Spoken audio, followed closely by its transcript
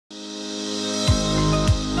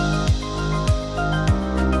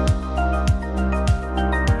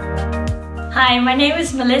Hi, my name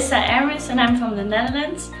is Melisa Ermis and I'm from the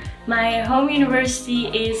Netherlands. My home university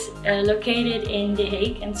is located in The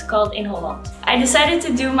Hague and it's called In Holland. I decided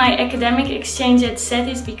to do my academic exchange at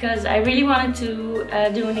CETYS because I really wanted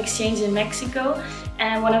to do an exchange in Mexico,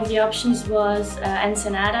 and one of the options was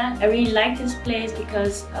Ensenada. I really liked this place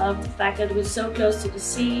because of the fact that it was so close to the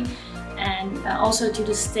sea and also to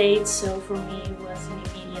the States, so for me it was an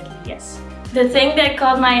immediate yes. The thing that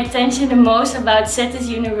caught my attention the most about CETYS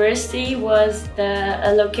University was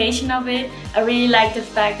the location of it. I really like the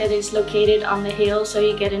fact that it's located on the hill, so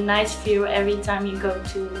you get a nice view every time you go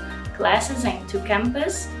to classes and to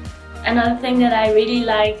campus. Another thing that I really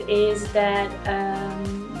liked is that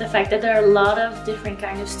the fact that there are a lot of different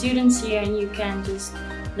kinds of students here and you can just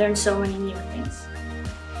learn so many new things.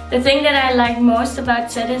 The thing that I like most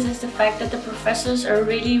about CETYS is the fact that the professors are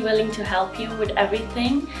really willing to help you with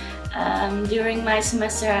everything. During my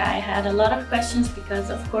semester I had a lot of questions because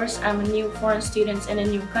of course I'm a new foreign student in a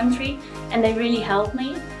new country, and they really helped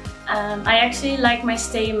me. I actually like my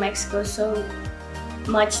stay in Mexico so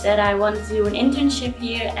much that I wanted to do an internship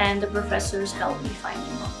here, and the professors helped me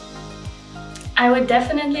finding one. I would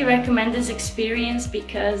definitely recommend this experience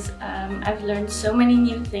because I've learned so many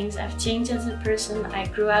new things. I've changed as a person, I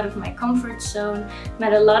grew out of my comfort zone,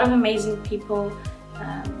 met a lot of amazing people.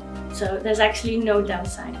 So there's actually no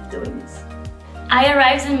downside of doing this. I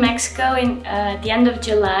arrived in Mexico at the end of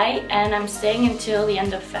July and I'm staying until the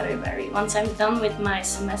end of February. Once I'm done with my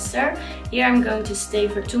semester, here I'm going to stay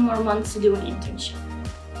for 2 more months to do an internship.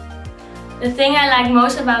 The thing I like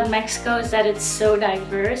most about Mexico is that it's so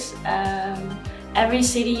diverse. Every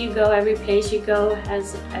city you go, every place you go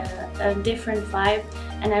has a different vibe,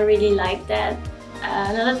 and I really like that.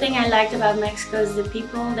 Another thing I liked about Mexico is the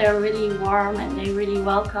people. They're really warm and they're really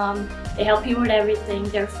welcome. They help you with everything.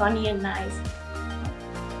 They're funny and nice.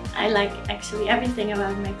 I like actually everything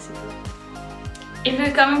about Mexico. If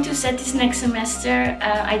you're coming to CETYS next semester,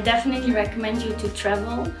 I definitely recommend you to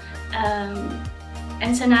travel.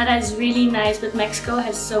 Ensenada is really nice, but Mexico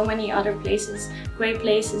has so many other places, great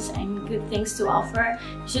places and good things to offer.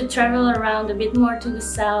 You should travel around a bit more to the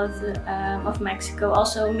south of Mexico,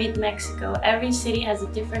 also mid-Mexico. Every city has a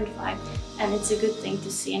different vibe and it's a good thing to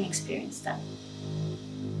see and experience that.